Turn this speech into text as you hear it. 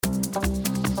MarTech.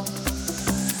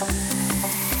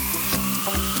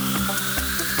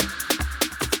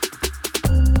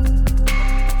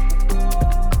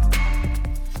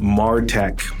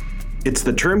 It's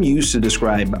the term used to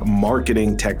describe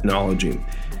marketing technology.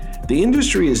 The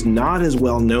industry is not as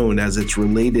well known as its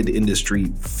related industry,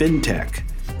 fintech,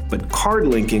 but card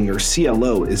linking or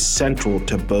CLO is central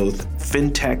to both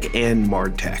fintech and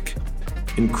MarTech.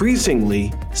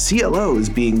 Increasingly, CLO is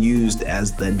being used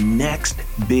as the next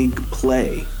big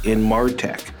play in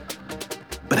MarTech.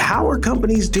 But how are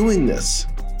companies doing this?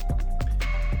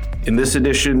 In this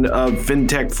edition of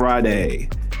FinTech Friday,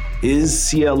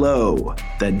 is CLO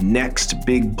the next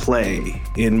big play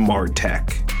in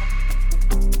MarTech?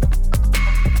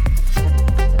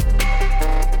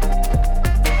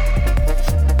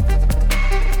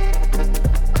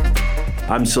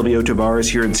 I'm Silvio Tavares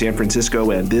here in San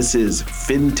Francisco, and this is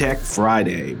FinTech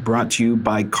Friday, brought to you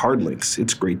by CardLinks.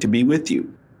 It's great to be with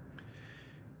you.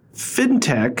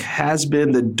 FinTech has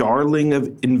been the darling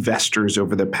of investors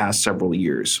over the past several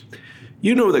years.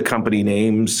 You know the company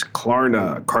names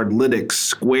Klarna, Cardlytics,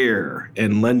 Square,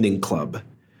 and Lending Club.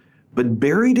 But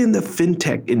buried in the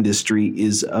fintech industry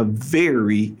is a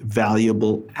very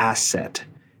valuable asset.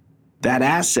 That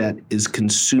asset is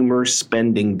consumer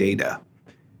spending data.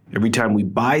 Every time we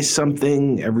buy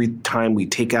something, every time we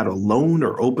take out a loan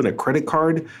or open a credit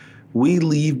card, we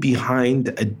leave behind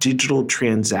a digital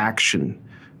transaction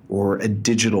or a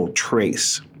digital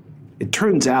trace. It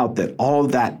turns out that all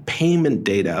that payment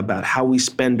data about how we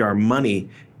spend our money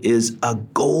is a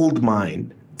gold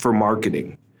mine for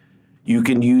marketing. You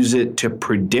can use it to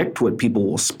predict what people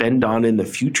will spend on in the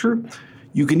future.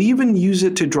 You can even use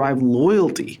it to drive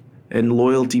loyalty and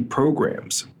loyalty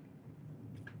programs.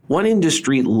 One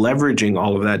industry leveraging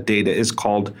all of that data is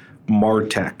called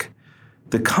MarTech.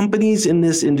 The companies in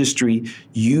this industry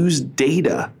use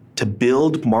data to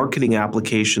build marketing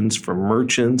applications for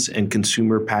merchants and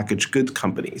consumer packaged goods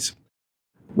companies.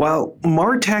 While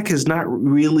MarTech has not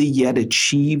really yet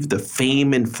achieved the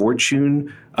fame and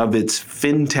fortune of its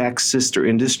fintech sister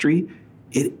industry,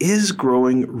 it is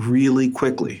growing really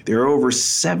quickly. There are over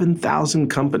 7,000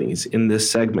 companies in this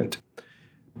segment.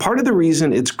 Part of the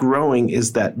reason it's growing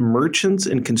is that merchants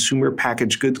and consumer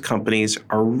packaged goods companies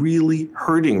are really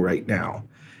hurting right now,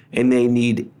 and they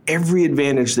need every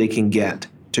advantage they can get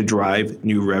to drive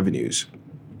new revenues.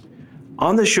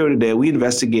 On the show today, we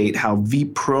investigate how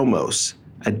VPromos,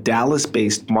 a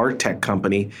Dallas-based MarTech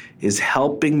company, is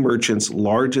helping merchants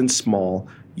large and small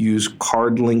use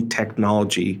CardLink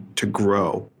technology to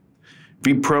grow.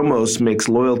 VPromos makes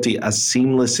loyalty a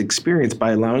seamless experience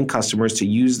by allowing customers to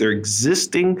use their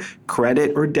existing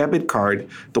credit or debit card,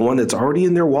 the one that's already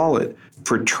in their wallet,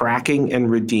 for tracking and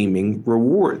redeeming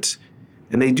rewards.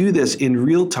 And they do this in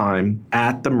real time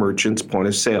at the merchant's point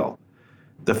of sale.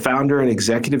 The founder and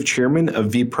executive chairman of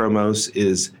VPromos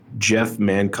is Jeff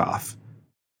Mankoff.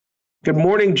 Good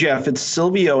morning, Jeff. It's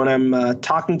Silvio, and I'm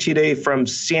talking to you today from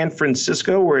San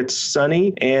Francisco, where it's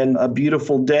sunny and a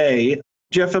beautiful day.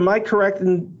 Jeff, am I correct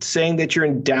in saying that you're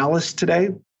in Dallas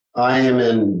today? I am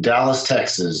in Dallas,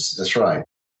 Texas. That's right.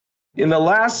 In the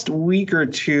last week or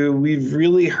two, we've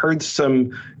really heard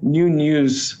some new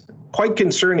news quite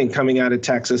concerning coming out of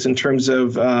Texas in terms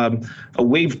of a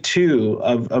wave 2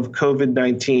 of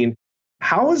COVID-19.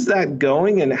 How is that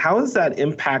going, and how is that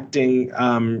impacting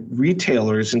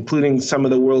retailers, including some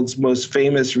of the world's most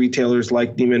famous retailers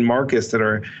like Neiman Marcus that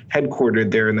are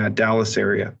headquartered there in that Dallas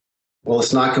area? Well,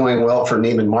 it's not going well for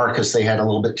Neiman Marcus. They had a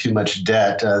little bit too much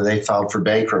debt. They filed for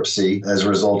bankruptcy as a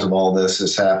result of all this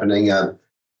is happening.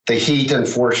 The heat,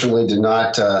 unfortunately, did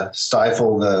not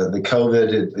stifle the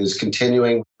COVID. It is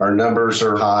continuing. Our numbers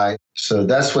are high. So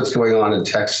that's what's going on in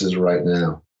Texas right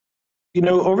now. You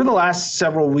know, over the last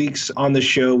several weeks on the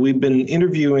show, we've been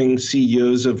interviewing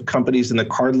CEOs of companies in the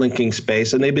card linking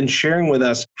space, and they've been sharing with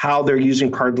us how they're using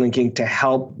card linking to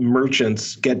help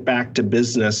merchants get back to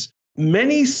business.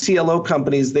 Many CLO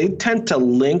companies, they tend to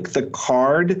link the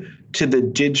card to the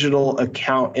digital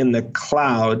account in the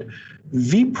cloud.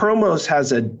 VPromos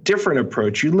has a different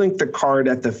approach. You link the card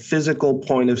at the physical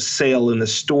point of sale in the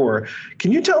store.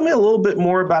 Can you tell me a little bit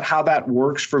more about how that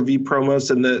works for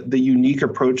VPromos and the unique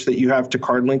approach that you have to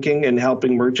card linking and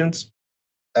helping merchants?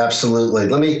 Absolutely.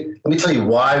 Let me tell you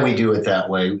why we do it that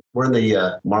way. We're in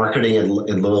the marketing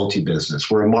and loyalty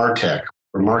business. We're a MarTech.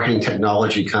 We're a marketing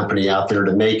technology company out there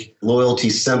to make loyalty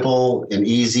simple and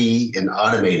easy and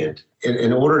automated.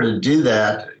 In order to do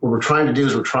that, what we're trying to do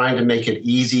is we're trying to make it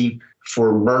easy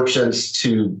for merchants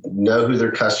to know who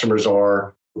their customers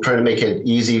are. We're trying to make it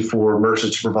easy for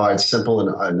merchants to provide simple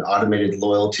and automated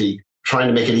loyalty. trying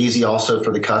to make it easy also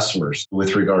for the customers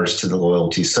with regards to the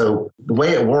loyalty. So the way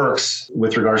it works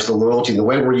with regards to the loyalty, the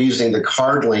way we're using the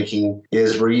card linking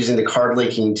is we're using the card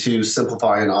linking to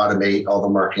simplify and automate all the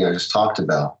marketing I just talked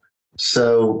about.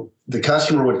 So the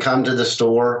customer would come to the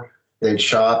store, they'd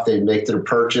shop, they'd make their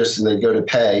purchase, and they'd go to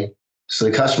pay. So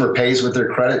the customer pays with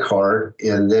their credit card,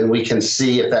 and then we can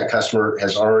see if that customer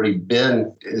has already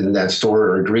been in that store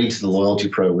or agreed to the loyalty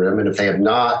program. And if they have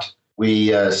not,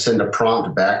 we send a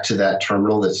prompt back to that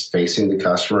terminal that's facing the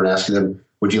customer and asking them,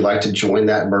 would you like to join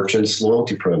that merchant's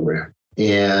loyalty program?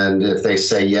 And if they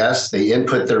say yes, they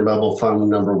input their mobile phone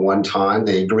number one time.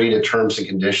 They agree to terms and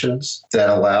conditions that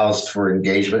allows for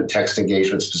engagement, text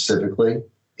engagement specifically.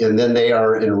 And then they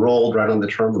are enrolled right on the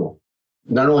terminal.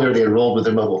 Not only are they enrolled with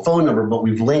their mobile phone number, but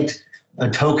we've linked a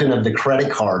token of the credit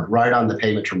card right on the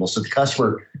payment terminal. So the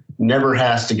customer never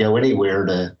has to go anywhere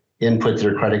to input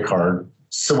their credit card.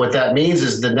 So what that means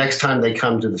is the next time they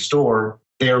come to the store,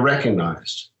 they are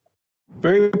recognized.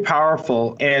 Very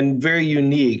powerful and very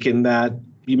unique in that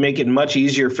you make it much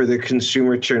easier for the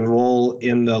consumer to enroll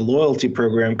in the loyalty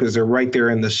program because they're right there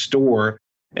in the store.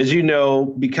 As you know,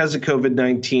 because of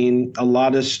COVID-19, a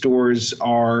lot of stores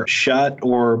are shut,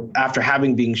 or after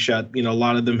having been shut, a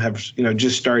lot of them have,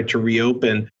 just started to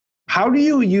reopen. How do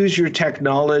you use your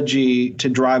technology to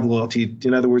drive loyalty?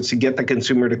 In other words, to get the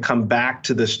consumer to come back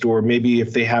to the store, maybe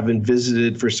if they haven't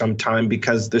visited for some time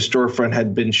because the storefront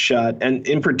had been shut. And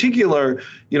in particular,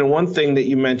 one thing that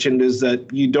you mentioned is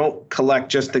that you don't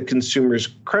collect just the consumer's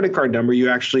credit card number, you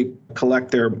actually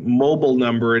collect their mobile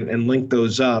number and link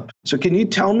those up. So can you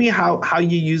tell me how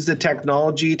you use the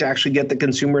technology to actually get the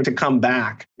consumer to come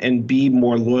back and be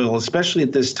more loyal, especially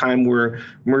at this time where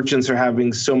merchants are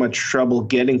having so much trouble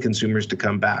getting consumers to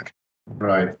come back?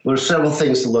 Right. Well, there's several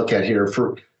things to look at here.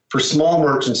 For small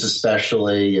merchants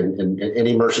especially, and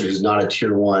any merchant who's not a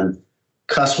tier one,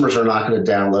 customers are not going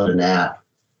to download an app.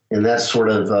 And that sort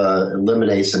of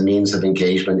eliminates a means of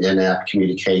engagement in-app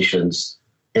communications.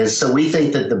 And so we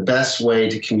think that the best way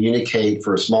to communicate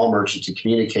for a small merchant to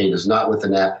communicate is not with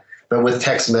an app, but with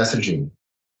text messaging.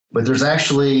 But there's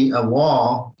actually a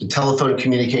law, the Telephone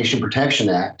Communication Protection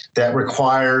Act, that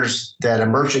requires that a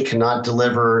merchant cannot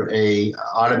deliver a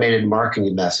automated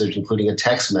marketing message, including a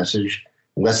text message,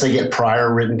 unless they get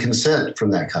prior written consent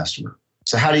from that customer.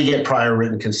 So how do you get prior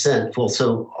written consent? Well,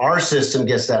 so our system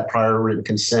gets that prior written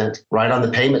consent right on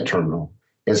the payment terminal.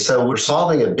 And so we're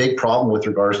solving a big problem with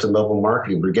regards to mobile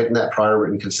marketing. We're getting that prior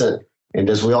written consent. And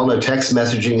as we all know, text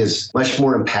messaging is much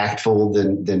more impactful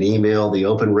than email. The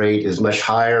open rate is much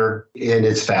higher and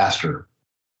it's faster.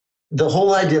 The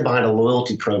whole idea behind a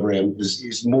loyalty program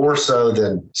is more so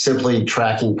than simply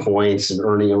tracking points and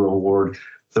earning a reward.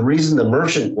 The reason the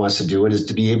merchant wants to do it is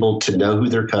to be able to know who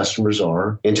their customers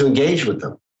are and to engage with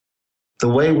them. The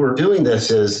way we're doing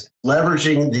this is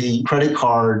leveraging the credit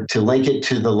card to link it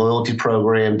to the loyalty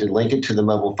program, to link it to the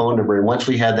mobile phone number. And once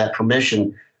we have that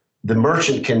permission, the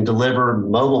merchant can deliver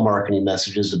mobile marketing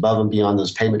messages above and beyond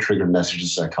those payment triggered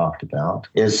messages I talked about,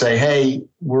 and say, hey,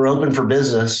 we're open for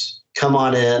business. Come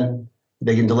on in.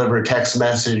 They can deliver a text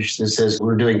message that says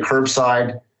we're doing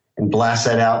curbside and blast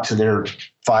that out to their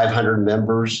 500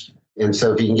 members. And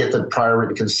so if you can get the prior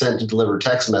written consent to deliver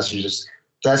text messages,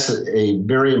 that's a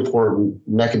very important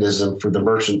mechanism for the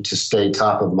merchant to stay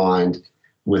top of mind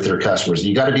with their customers.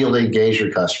 You got to be able to engage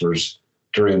your customers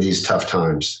during these tough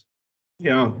times.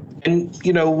 Yeah. And,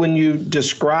 when you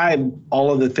describe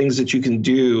all of the things that you can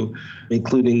do,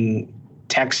 including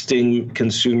texting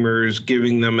consumers,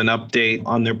 giving them an update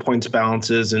on their points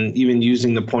balances, and even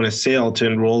using the point of sale to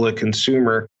enroll a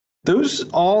consumer, those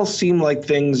all seem like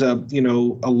things a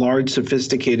large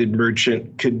sophisticated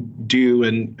merchant could do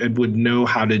and would know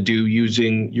how to do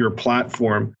using your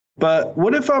platform. But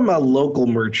what if I'm a local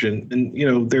merchant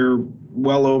and, there are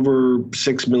well over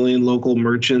 6 million local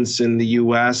merchants in the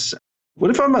US? What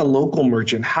if I'm a local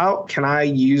merchant? How can I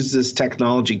use this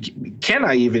technology? Can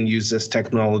I even use this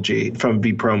technology from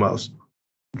vPromos?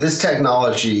 This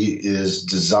technology is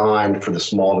designed for the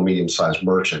small to medium-sized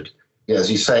merchant. As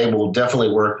you say, we'll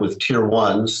definitely work with tier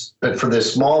ones, but for the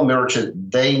small merchant,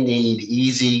 they need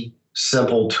easy,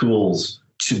 simple tools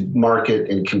to market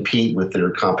and compete with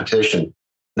their competition.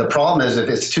 The problem is if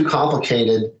it's too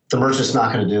complicated, the merchant's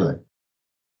not going to do it.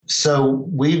 So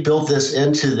we built this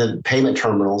into the payment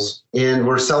terminals, and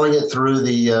we're selling it through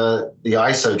the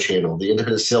ISO channel, the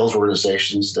independent sales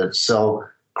organizations that sell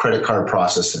credit card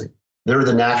processing. They're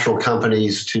the natural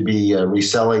companies to be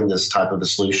reselling this type of a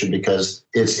solution because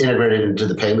it's integrated into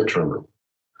the payment terminal.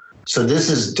 So this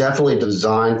is definitely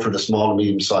designed for the small to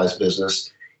medium-sized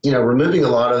business. Removing a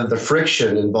lot of the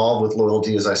friction involved with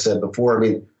loyalty, as I said before.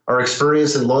 Our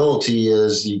experience in loyalty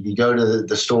is you go to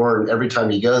the store, and every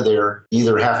time you go there, you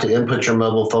either have to input your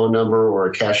mobile phone number or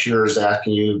a cashier is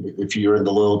asking you if you're in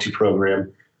the loyalty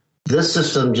program. This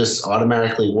system just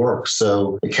automatically works.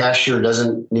 So the cashier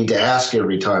doesn't need to ask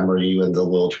every time, are you in the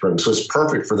loyalty program? So it's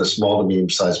perfect for the small to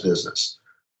medium-sized business.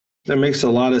 That makes a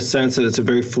lot of sense, and it's a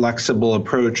very flexible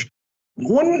approach.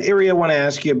 One area I want to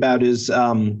ask you about is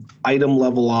item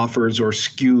level offers or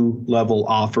SKU level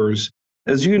offers.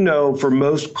 As you know, for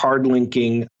most card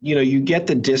linking, you get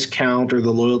the discount or the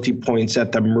loyalty points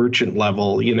at the merchant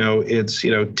level. It's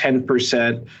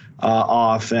 10%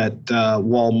 off at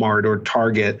Walmart or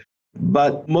Target,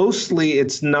 but mostly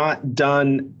it's not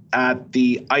done at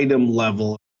the item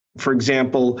level. For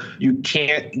example, you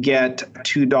can't get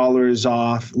 $2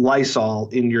 off Lysol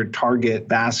in your Target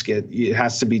basket. It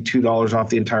has to be $2 off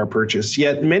the entire purchase.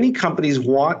 Yet many companies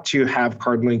want to have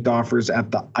card-linked offers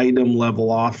at the item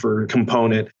level offer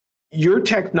component. Your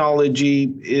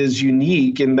technology is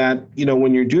unique in that,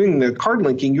 when you're doing the card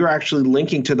linking, you're actually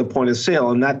linking to the point of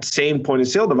sale. And that same point of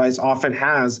sale device often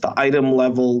has the item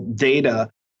level data.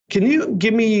 Can you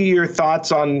give me your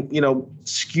thoughts on,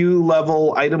 SKU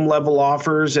level, item level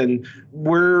offers and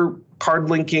where card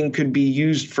linking could be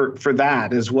used for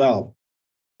that as well?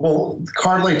 Well,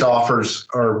 card linked offers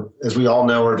are, as we all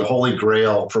know, are the holy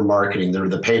grail for marketing. They're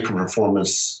the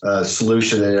pay-for-performance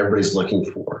solution that everybody's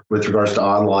looking for with regards to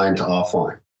online to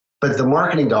offline. But the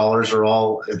marketing dollars are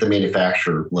all at the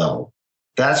manufacturer level.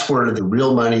 That's where the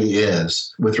real money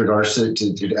is with regards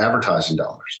to advertising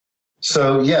dollars.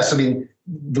 So yes,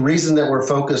 the reason that we're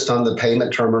focused on the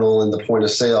payment terminal and the point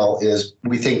of sale is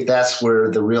we think that's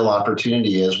where the real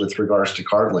opportunity is with regards to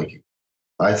card linking.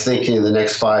 I think in the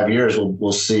next 5 years,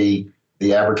 we'll see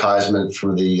the advertisement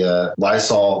for the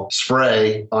Lysol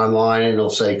spray online, and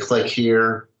it'll say, click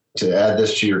here to add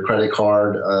this to your credit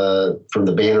card from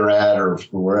the banner ad or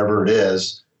wherever it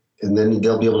is. And then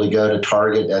they'll be able to go to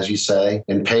Target, as you say,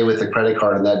 and pay with the credit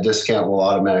card, and that discount will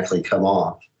automatically come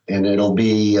off. And it'll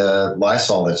be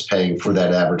Lysol that's paying for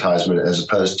that advertisement as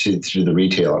opposed to through the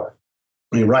retailer.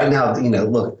 Right now,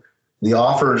 look,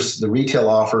 the retail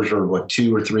offers are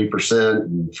 2 or 3%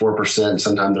 and 4%.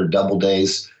 Sometimes they're double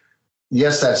days.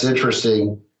 Yes, that's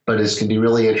interesting, but it's going to be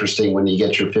really interesting when you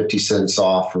get your 50 cents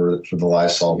off for the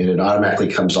Lysol, and it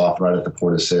automatically comes off right at the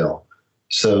point of sale.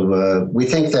 So we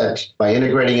think that by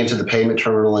integrating into the payment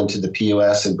terminal, into the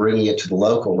POS, and bringing it to the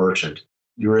local merchant,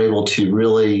 you're able to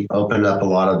really open up a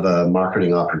lot of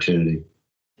marketing opportunity.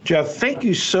 Jeff, thank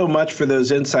you so much for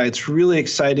those insights. Really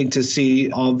exciting to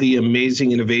see all the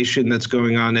amazing innovation that's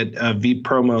going on at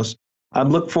vPromos. I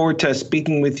look forward to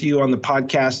speaking with you on the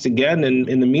podcast again. And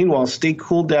in the meanwhile, stay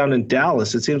cool down in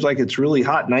Dallas. It seems like it's really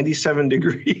hot, 97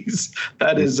 degrees.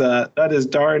 That is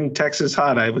darn Texas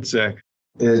hot, I would say.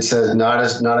 It's not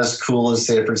as cool as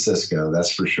San Francisco,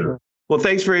 that's for sure. Well,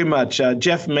 thanks very much.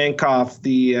 Jeff Mankoff,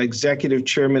 the executive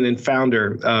chairman and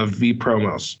founder of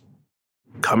vPromos.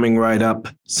 Coming right up,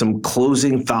 some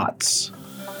closing thoughts.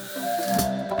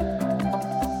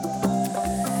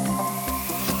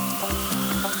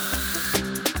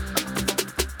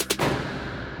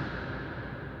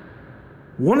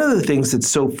 One of the things that's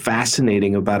so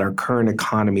fascinating about our current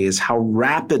economy is how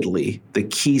rapidly the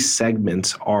key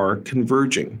segments are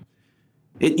converging.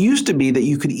 It used to be that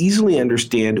you could easily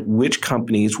understand which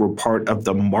companies were part of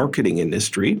the marketing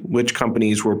industry, which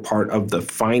companies were part of the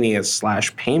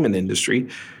finance/payment industry,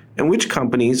 and which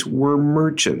companies were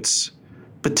merchants.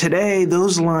 But today,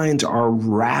 those lines are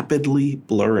rapidly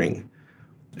blurring.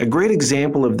 A great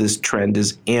example of this trend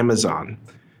is Amazon.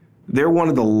 They're one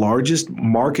of the largest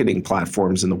marketing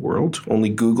platforms in the world. Only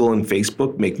Google and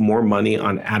Facebook make more money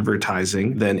on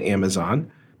advertising than Amazon.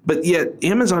 But yet,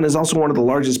 Amazon is also one of the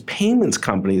largest payments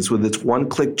companies with its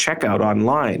one-click checkout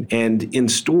online and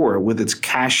in-store with its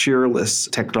cashierless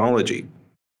technology.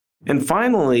 And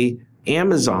finally,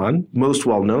 Amazon, most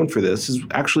well known for this, is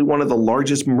actually one of the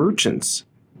largest merchants.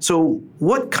 So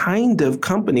what kind of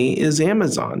company is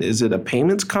Amazon? Is it a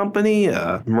payments company,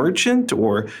 a merchant,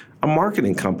 or a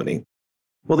marketing company?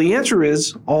 Well, the answer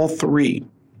is all three.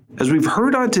 As we've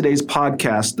heard on today's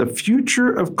podcast, the future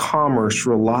of commerce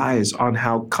relies on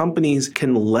how companies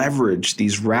can leverage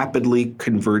these rapidly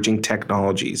converging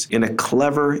technologies in a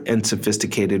clever and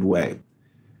sophisticated way.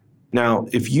 Now,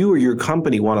 if you or your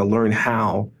company want to learn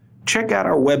how, check out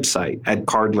our website at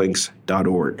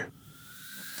cardlinks.org.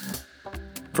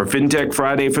 For FinTech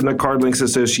Friday from the CardLinks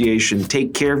Association,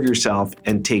 take care of yourself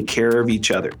and take care of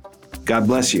each other. God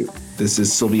bless you. This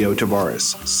is Silvio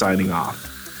Tavares signing off.